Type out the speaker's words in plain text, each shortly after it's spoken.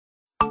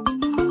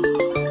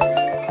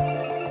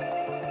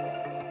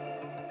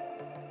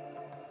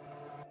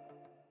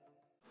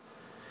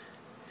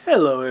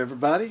Hello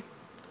everybody,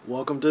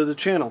 welcome to the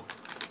channel.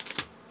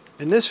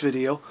 In this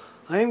video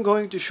I am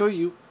going to show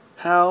you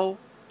how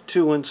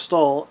to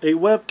install a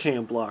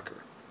webcam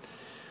blocker.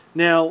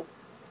 Now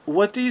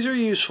what these are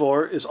used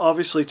for is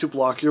obviously to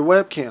block your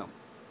webcam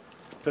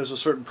because of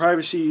certain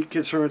privacy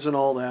concerns and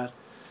all that.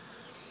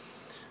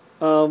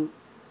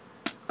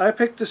 I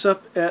picked this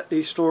up at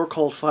a store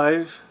called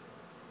Five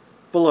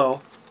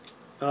Below.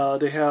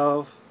 They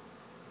have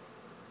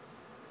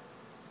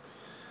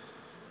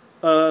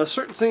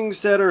certain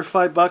things that are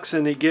 $5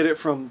 and they get it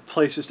from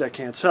places that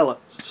can't sell it.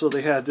 So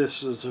they had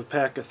this as a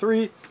pack of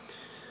 3.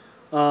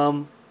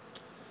 I'm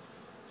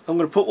going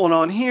to put one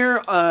on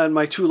here on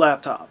my 2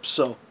 laptops.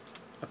 So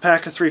a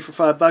pack of 3 for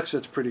 $5,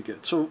 that's pretty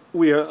good. So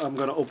I'm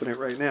going to open it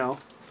right now.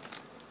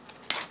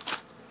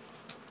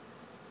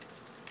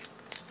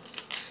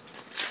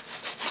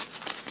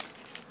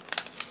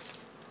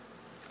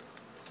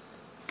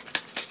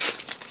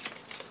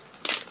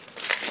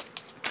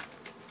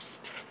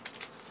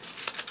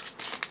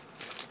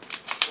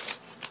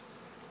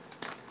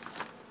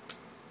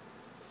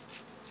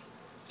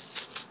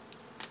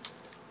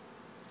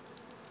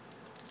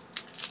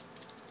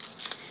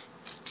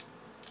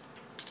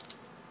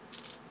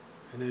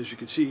 And as you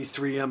can see,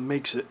 3M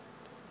makes it.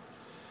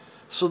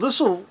 So this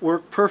will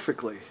work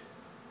perfectly.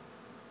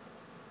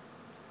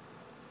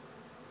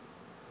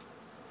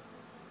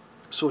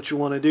 So what you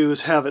want to do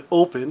is have it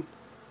open,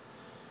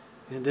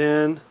 and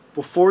then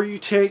before you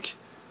take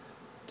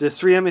the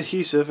 3M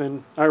adhesive,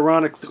 and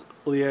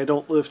ironically I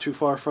don't live too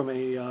far from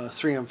a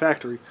 3M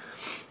factory,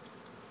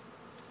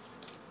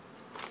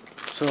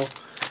 so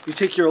you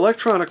take your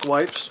electronic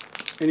wipes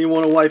and you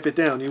want to wipe it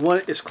down. You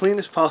want it as clean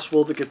as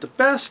possible to get the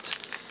best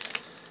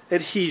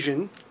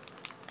adhesion.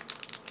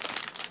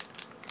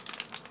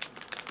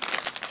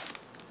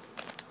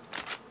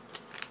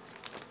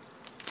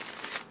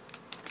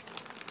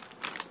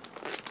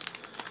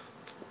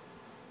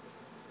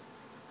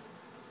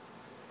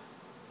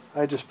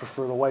 I just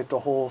prefer to wipe the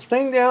whole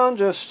thing down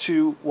just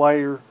to, while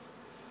you're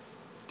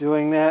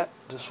doing that,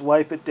 just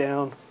wipe it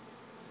down.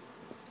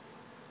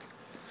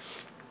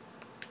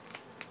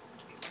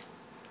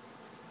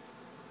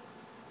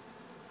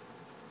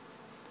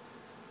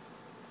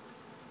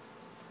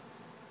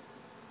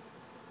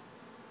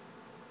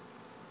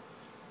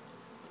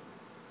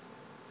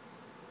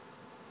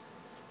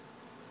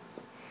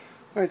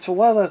 Alright, so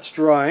while that's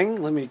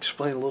drying, let me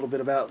explain a little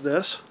bit about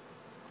this.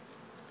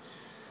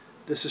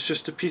 This is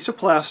just a piece of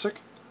plastic.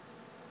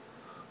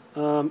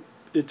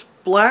 It's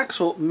black,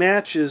 so it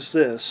matches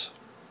this.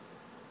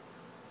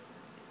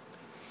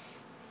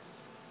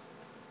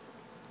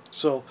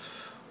 So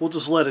we'll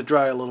just let it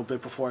dry a little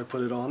bit before I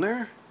put it on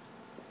there.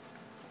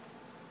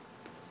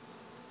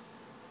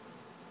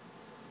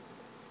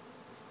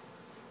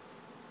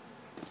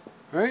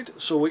 Alright,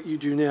 so what you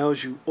do now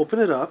is you open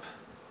it up.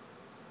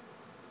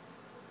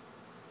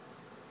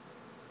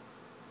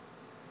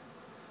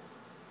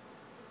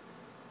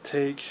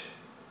 Take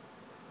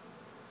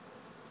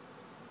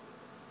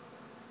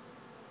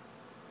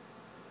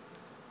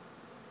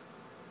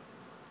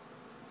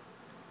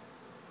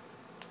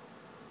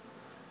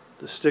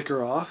the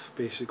sticker off,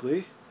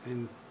 basically,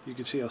 and you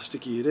can see how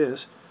sticky it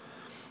is.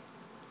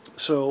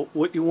 So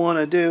what you want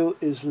to do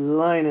is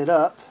line it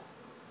up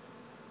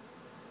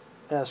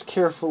as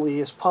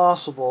carefully as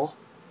possible.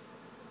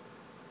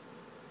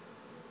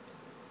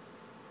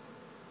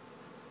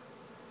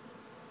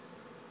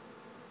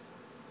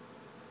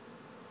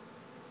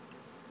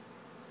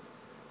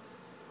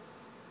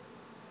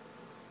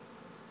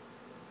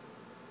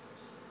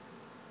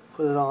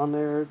 Put it on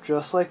there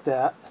just like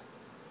that.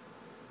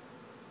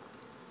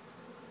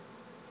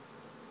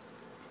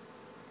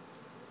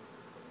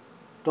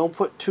 Don't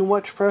put too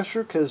much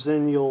pressure, because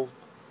then you'll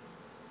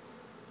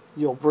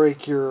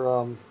break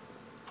your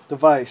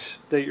device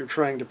that you're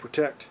trying to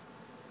protect.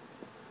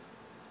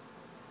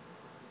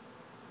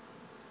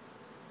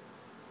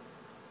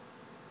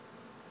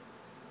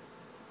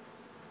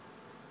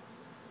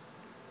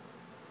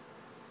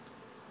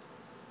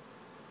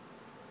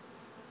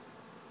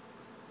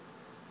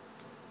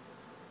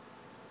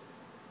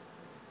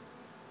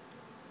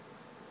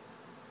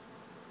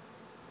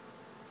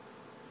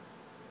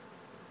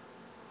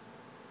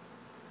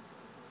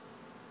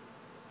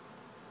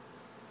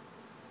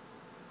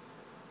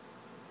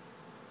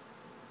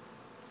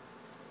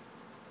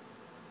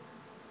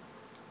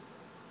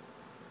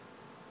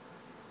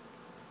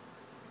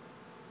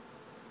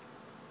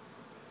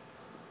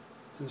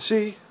 And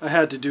see, I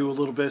had to do a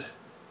little bit.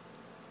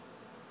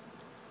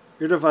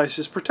 Your device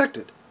is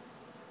protected.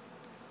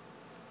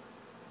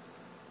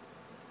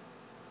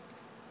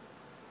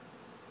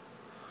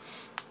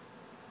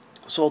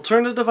 So I'll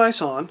turn the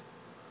device on.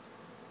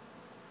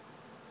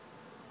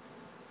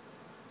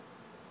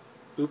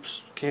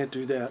 Oops, can't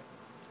do that.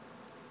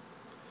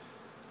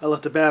 I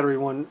let the battery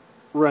one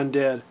run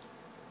dead.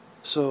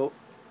 So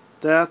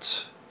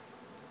that's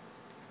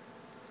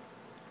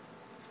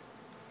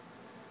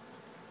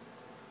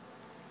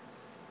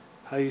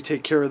how you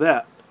take care of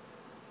that.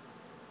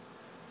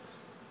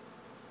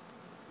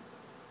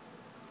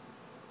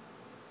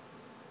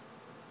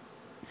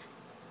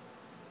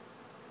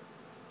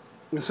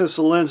 And since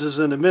the lens is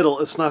in the middle,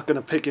 it's not going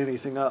to pick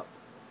anything up.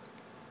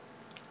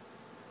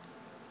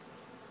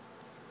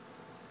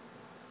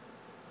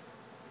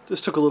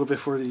 This took a little bit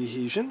for the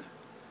adhesion.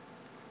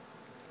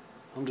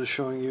 I'm just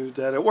showing you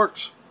that it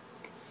works.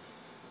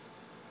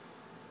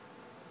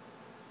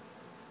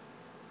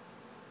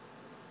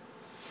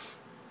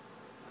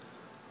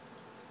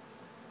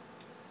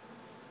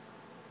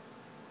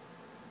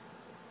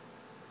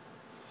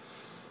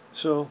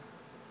 So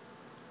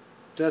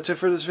that's it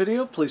for this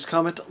video. Please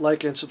comment,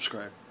 like, and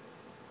subscribe.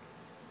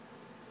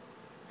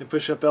 And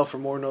push that bell for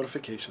more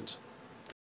notifications.